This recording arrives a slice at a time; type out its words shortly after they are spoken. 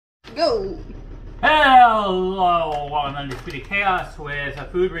Go! Hello, welcome to Undisputed Chaos with a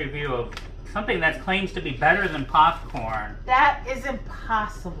food review of something that claims to be better than popcorn. That is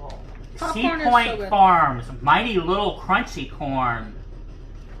impossible. Sea Point Farms, Mighty Little Crunchy Corn,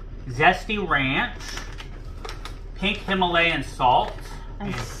 Zesty Ranch, Pink Himalayan Salt,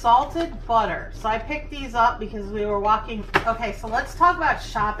 and salted butter. So I picked these up because we were walking. Okay, so let's talk about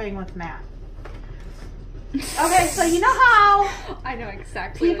shopping with Matt. Okay, so you know how I know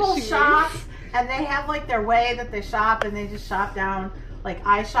exactly people shop and they have like their way that they shop and they just shop down. Like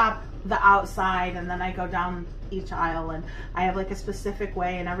I shop the outside and then I go down each aisle and I have like a specific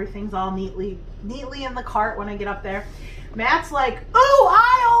way and everything's all neatly in the cart when I get up there. Matt's like, ooh,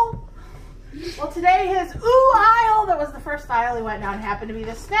 aisle! Well, today his ooh aisle, that was the first aisle he went down, happened to be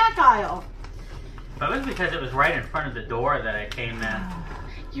the snack aisle. But it was because it was right in front of the door that I came in.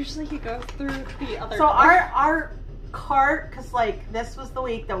 Usually he goes through the other So our cart, because like this was the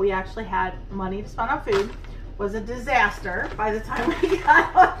week that we actually had money to spend on food, was a disaster by the time we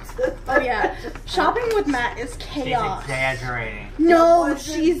got up to Oh yeah, shopping with Matt is chaos. She's exaggerating. No,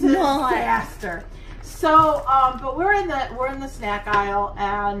 she's not. Disaster. So, but we're in the snack aisle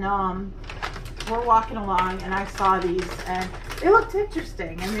and we're walking along and I saw these and they looked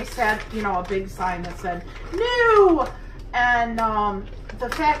interesting and they said, you know, a big sign that said new, and the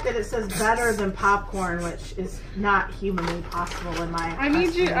fact that it says better than popcorn, which is not humanly possible in my I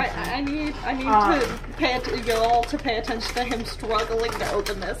need you to pay you all to pay attention to him struggling to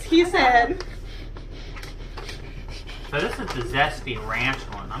open this. He said, so this is the Zesty Ranch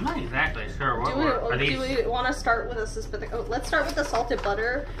one. I'm not exactly sure what are these. Do we want to start with a specific? Oh, let's start with the salted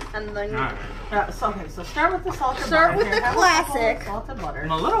butter and then. Right. So start with the salted butter. Start with the classic salted butter.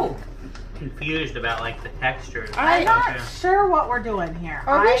 I'm a little confused about like the textures. I'm not sure what we're doing here.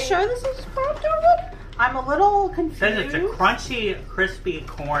 Are we sure this is popcorn? I'm a little confused. It says it's a crunchy, crispy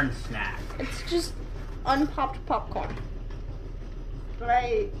corn snack. It's just unpopped popcorn.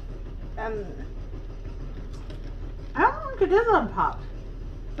 Right. I don't think it is unpopped.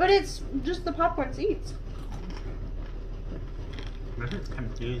 But it's just the popcorn seeds. This is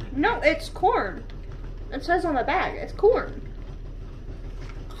confusing. No, it's corn. It says on the bag, it's corn.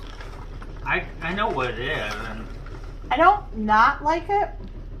 I know what it is. And I don't not like it.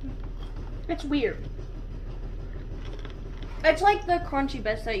 It's weird. It's like the crunchy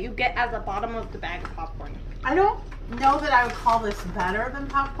bits that you get at the bottom of the bag of popcorn. I don't know that I would call this better than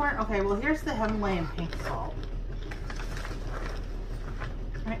popcorn. Okay, well here's the Himalayan pink salt.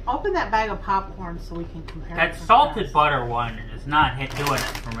 All right, open that bag of popcorn so we can compare. That salted butter one is not doing it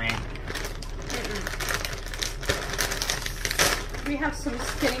for me. We have some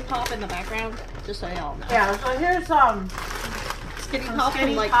Skinny Pop in the background, just so y'all know. Yeah, so here's Skinny Pop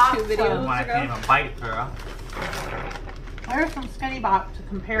from like Pop, 2 videos I ago. can't even bite through. There's some Skinny Pop to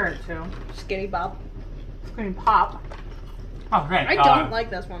compare it to. Skinny Pop. Skinny Pop. Oh, thank I God. don't like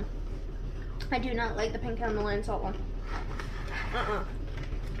this one. I do not like the pink Himalayan salt one.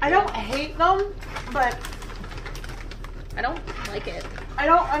 I don't hate them, but I don't like it. I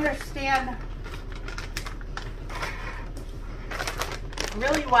don't understand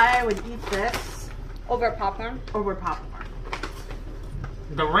really why I would eat this Over popcorn? over popcorn.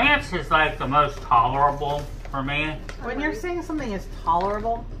 The ranch is like the most tolerable for me. When you're saying something is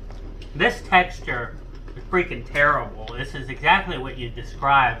tolerable, This texture is freaking terrible. This is exactly what you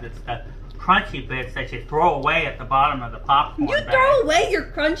described. It's the crunchy bits that you throw away at the bottom of the popcorn You bag. throw away your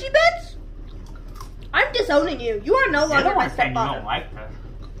crunchy bits? I'm disowning you. You are no longer my Everyone's saying you stepfather. don't like this.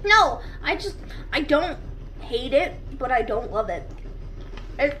 No, I don't hate it, but I don't love it.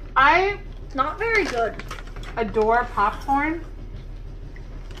 I Not very good. adore popcorn.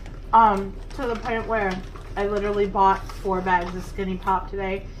 To the point where I literally bought 4 bags of Skinny Pop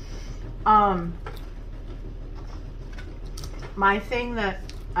today. My thing that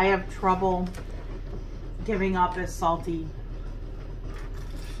I have trouble giving up is salty.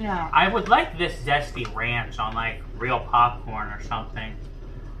 Yeah. I would like this Zesty Ranch on like real popcorn or something.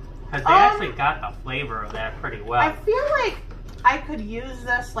 Because they actually got the flavor of that pretty well. I feel like I could use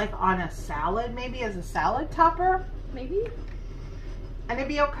this like on a salad, maybe as a salad topper. Maybe? And it'd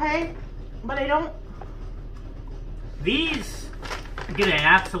be okay. But I don't. These get an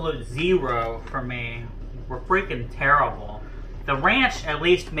absolute 0 for me. Were freaking terrible. The ranch at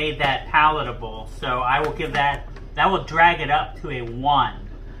least made that palatable, so I will give that will drag it up to a 1.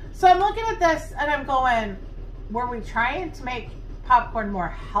 So I'm looking at this and I'm going, were we trying to make popcorn more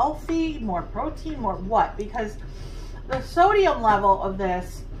healthy, more protein, more what? Because the sodium level of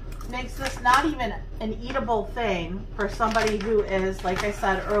this makes this not even an eatable thing for somebody who is, like I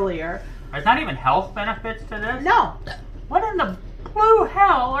said earlier. There's not even health benefits to this? No. What in the blue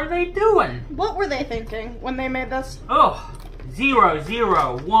hell are they doing? What were they thinking when they made this? Oh, 0,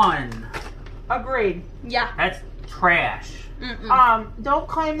 0, 1. Agreed. Yeah. That's trash. Don't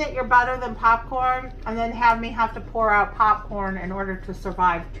claim that you're better than popcorn and then have me have to pour out popcorn in order to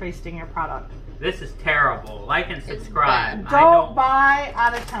survive tasting your product. This is terrible. Like and subscribe. Don't buy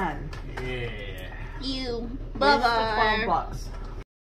out of 10. Yeah. You. Where's the Bye-bye. $12?